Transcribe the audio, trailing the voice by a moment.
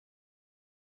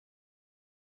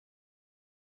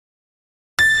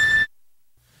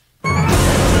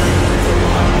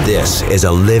This is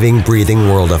a living, breathing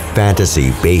world of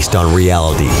fantasy based on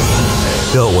reality.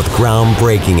 Built with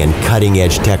groundbreaking and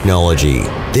cutting-edge technology.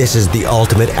 This is the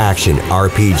ultimate action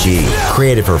RPG,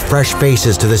 created for fresh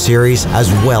faces to the series as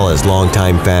well as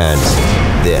longtime fans.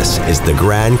 This is the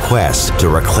grand quest to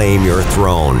reclaim your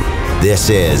throne. This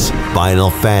is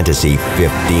Final Fantasy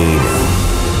 15.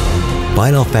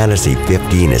 Final Fantasy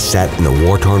 15 is set in the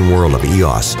war-torn world of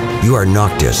Eos. You are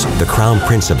Noctis, the crown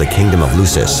prince of the kingdom of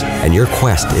Lucis, and your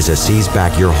quest is to seize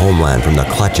back your homeland from the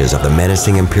clutches of the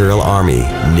menacing Imperial army,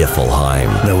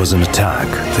 Niflheim. There was an attack.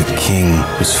 The king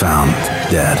was found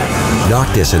dead.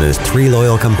 Noctis and his 3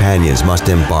 loyal companions must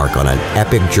embark on an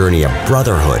epic journey of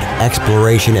brotherhood,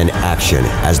 exploration, and action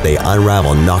as they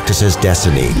unravel Noctis's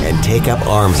destiny and take up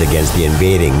arms against the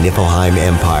invading Niflheim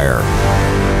Empire.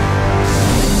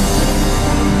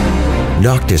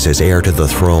 Noctis is heir to the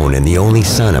throne and the only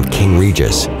son of King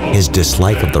Regis. His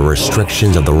dislike of the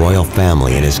restrictions of the royal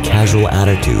family and his casual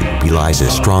attitude belies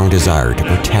his strong desire to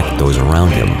protect those around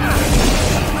him.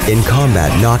 In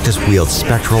combat, Noctis wields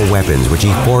spectral weapons which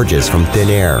he forges from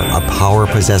thin air, a power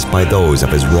possessed by those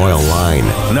of his royal line.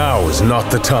 Now is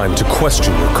not the time to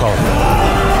question your calling.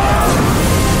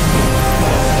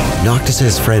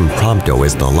 Noctis' friend Prompto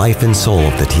is the life and soul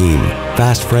of the team.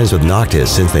 Fast friends with Noctis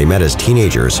since they met as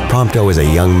teenagers, Prompto is a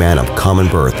young man of common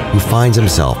birth who finds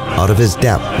himself out of his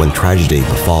depth when tragedy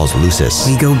befalls Lucis.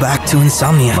 We go back to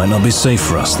Insomnia. Might not be safe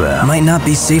for us there. Might not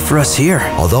be safe for us here.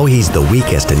 Although he's the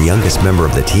weakest and youngest member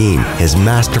of the team, his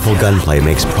masterful gunplay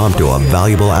makes Prompto a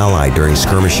valuable ally during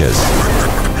skirmishes.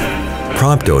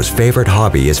 Prompto's favorite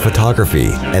hobby is photography,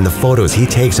 and the photos he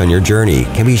takes on your journey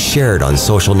can be shared on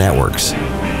social networks.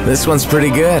 This one's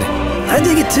pretty good. I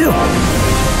dig it too.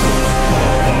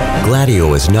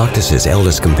 Gladio is Noctis'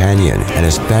 eldest companion, and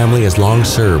his family has long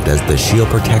served as the shield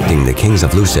protecting the kings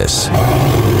of Lucis.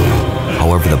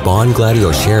 However, the bond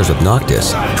Gladio shares with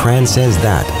Noctis transcends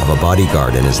that of a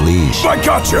bodyguard and his liege. I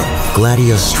gotcha!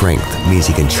 Gladio's strength means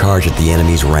he can charge at the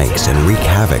enemy's ranks and wreak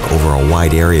havoc over a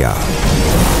wide area.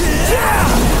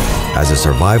 As a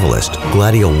survivalist,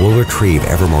 Gladio will retrieve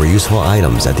ever more useful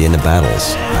items at the end of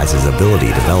battles as his ability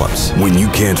develops. When you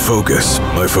can't focus,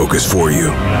 I focus for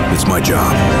you. It's my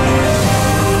job.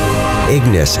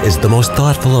 Ignis is the most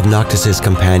thoughtful of Noctis'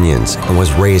 companions and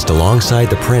was raised alongside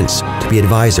the prince to be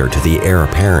advisor to the heir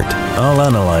apparent. I'll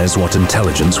analyze what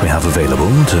intelligence we have available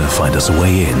to find us a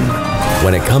way in.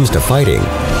 When it comes to fighting,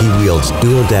 he wields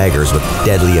dual daggers with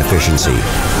deadly efficiency.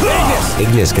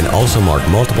 Ignis can also mark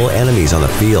multiple enemies on the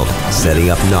field, setting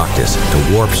up Noctis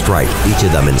to warp strike each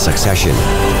of them in succession.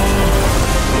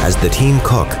 As the team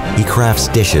cook, he crafts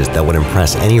dishes that would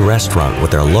impress any restaurant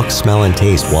with their look, smell, and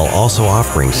taste while also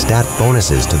offering stat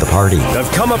bonuses to the party.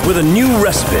 I've come up with a new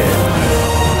recipe.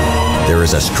 There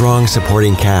is a strong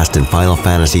supporting cast in Final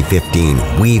Fantasy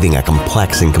 15, weaving a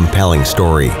complex and compelling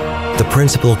story. The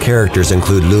principal characters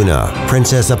include Luna,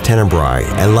 Princess of Tenebrae,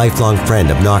 and lifelong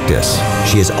friend of Noctis.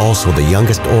 She is also the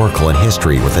youngest oracle in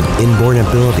history with an inborn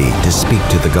ability to speak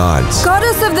to the gods.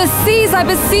 Goddess of the seas, I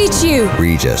beseech you!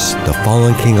 Regis, the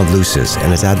fallen king of Lucis,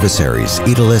 and his adversaries,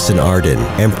 Aeolus and Arden,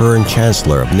 Emperor and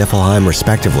Chancellor of Niflheim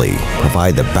respectively,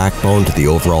 provide the backbone to the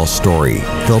overall story,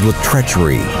 filled with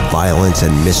treachery, violence,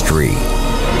 and mystery.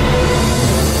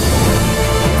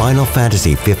 Final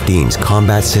Fantasy XV's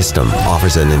combat system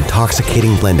offers an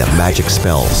intoxicating blend of magic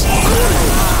spells,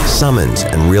 summons,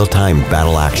 and real-time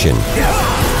battle action.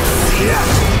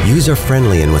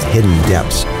 User-friendly and with hidden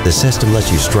depths, the system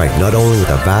lets you strike not only with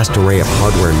a vast array of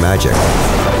hardware and magic,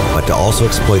 but to also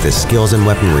exploit the skills and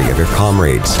weaponry of your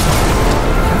comrades.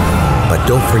 But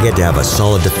don't forget to have a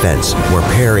solid defense, where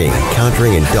parrying,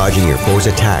 countering, and dodging your foe's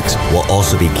attacks will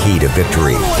also be key to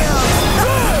victory.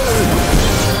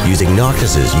 Using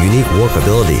Noctis' unique warp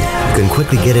ability, you can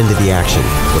quickly get into the action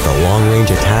with a long-range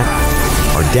attack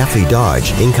or deftly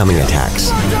dodge incoming attacks.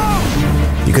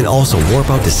 You can also warp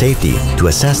out to safety to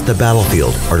assess the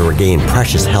battlefield or to regain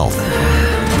precious health.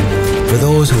 For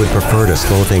those who would prefer to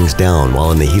slow things down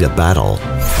while in the heat of battle,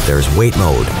 there's Wait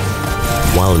Mode.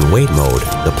 While in Wait Mode,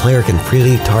 the player can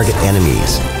freely target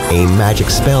enemies, aim magic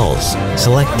spells,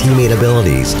 select teammate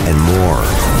abilities, and more.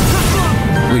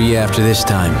 What are you after this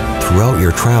time? Throughout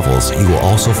your travels, you will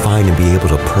also find and be able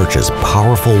to purchase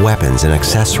powerful weapons and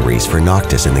accessories for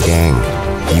Noctis and the gang.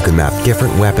 You can map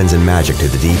different weapons and magic to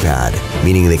the D-pad,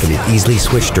 meaning they can be easily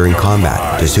switched during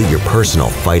combat to suit your personal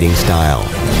fighting style.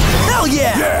 Hell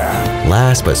yeah!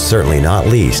 Last but certainly not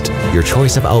least, your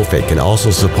choice of outfit can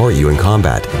also support you in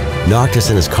combat. Noctis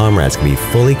and his comrades can be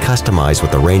fully customized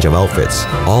with a range of outfits,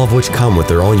 all of which come with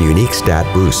their own unique stat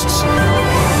boosts.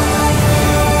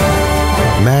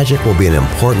 Magic will be an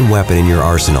important weapon in your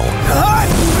arsenal.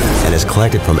 and is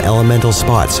collected from elemental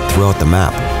spots throughout the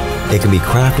map. It can be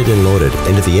crafted and loaded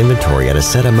into the inventory at a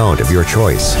set amount of your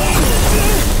choice.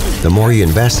 The more you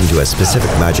invest into a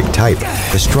specific magic type,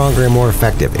 the stronger and more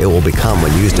effective it will become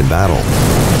when used in battle.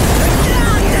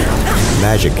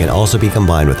 Magic can also be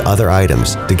combined with other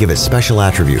items to give it special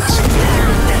attributes.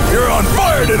 You're on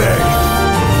fire today!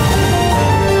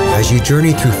 As you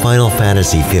journey through Final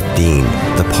Fantasy 15,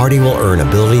 the party will earn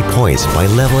ability points by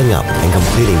leveling up and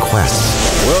completing quests.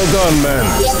 Well done,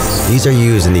 man. These are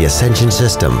used in the Ascension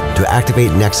system to activate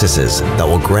nexuses that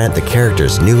will grant the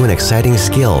characters new and exciting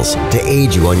skills to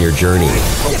aid you on your journey.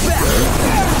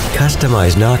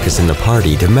 Customize Noctis in the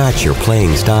party to match your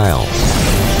playing style.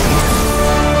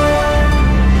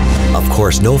 Of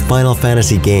course, no Final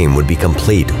Fantasy game would be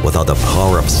complete without the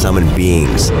power of summoned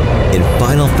beings. In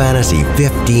Final Fantasy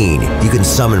 15, you can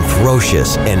summon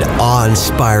ferocious and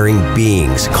awe-inspiring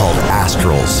beings called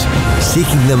Astrals.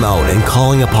 Seeking them out and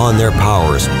calling upon their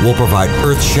powers will provide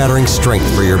earth-shattering strength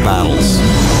for your battles.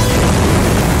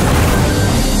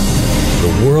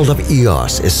 The world of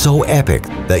Eos is so epic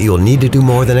that you'll need to do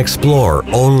more than explore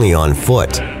only on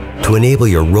foot. To enable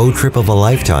your road trip of a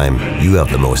lifetime, you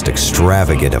have the most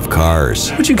extravagant of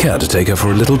cars. Would you care to take her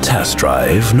for a little test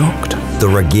drive, Noct? The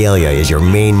Regalia is your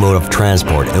main mode of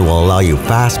transport and will allow you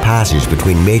fast passage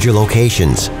between major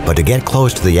locations. But to get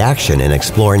close to the action and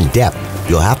explore in depth,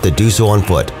 you'll have to do so on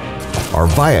foot or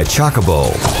via Chocobo.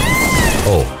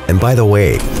 Oh, and by the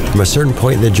way, from a certain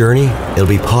point in the journey, it'll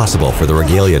be possible for the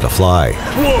Regalia to fly.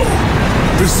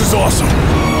 Whoa! This is awesome!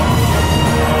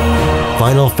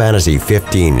 Final Fantasy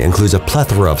 15 includes a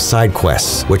plethora of side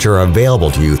quests which are available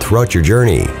to you throughout your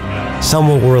journey. Some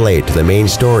will relate to the main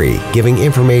story, giving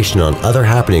information on other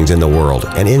happenings in the world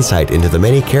and insight into the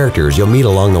many characters you'll meet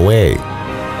along the way.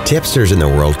 Tipsters in the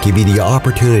world give you the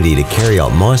opportunity to carry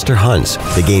out monster hunts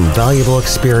to gain valuable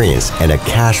experience and a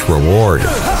cash reward.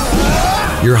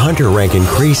 Your hunter rank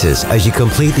increases as you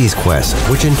complete these quests,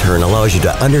 which in turn allows you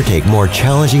to undertake more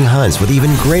challenging hunts with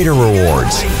even greater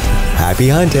rewards. Happy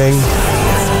hunting!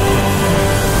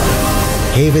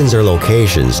 Havens are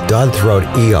locations dotted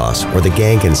throughout Eos where the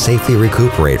gang can safely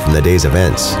recuperate from the day's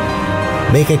events.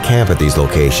 Make a camp at these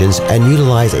locations and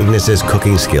utilize Ignis's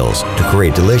cooking skills to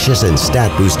create delicious and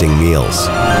stat-boosting meals.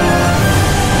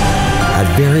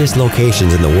 At various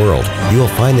locations in the world, you will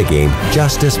find the game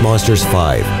Justice Monsters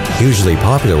 5, hugely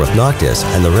popular with Noctis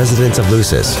and the residents of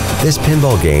Lucis. This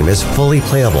pinball game is fully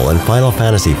playable in Final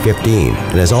Fantasy 15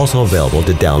 and is also available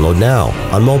to download now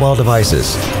on mobile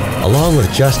devices. Along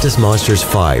with Justice Monsters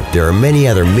 5, there are many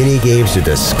other mini-games to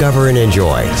discover and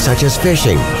enjoy, such as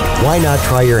fishing. Why not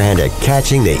try your hand at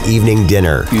catching the evening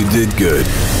dinner? You did good.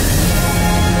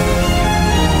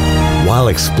 While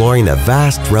exploring the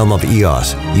vast realm of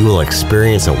Eos, you will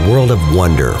experience a world of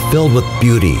wonder filled with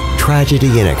beauty,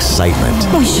 tragedy, and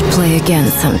excitement. We should play again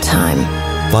sometime.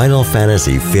 Final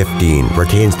Fantasy 15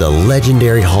 retains the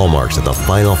legendary hallmarks of the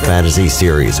Final Fantasy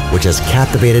series, which has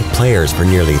captivated players for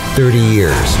nearly 30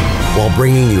 years, while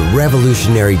bringing you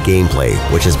revolutionary gameplay,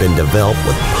 which has been developed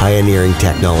with pioneering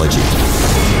technology.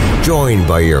 Joined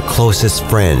by your closest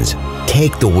friends,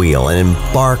 take the wheel and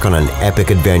embark on an epic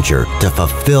adventure to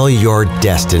fulfill your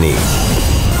destiny.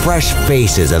 Fresh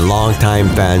faces and longtime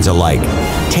fans alike,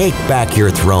 take back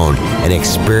your throne and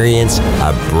experience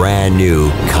a brand new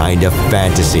kind of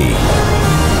fantasy.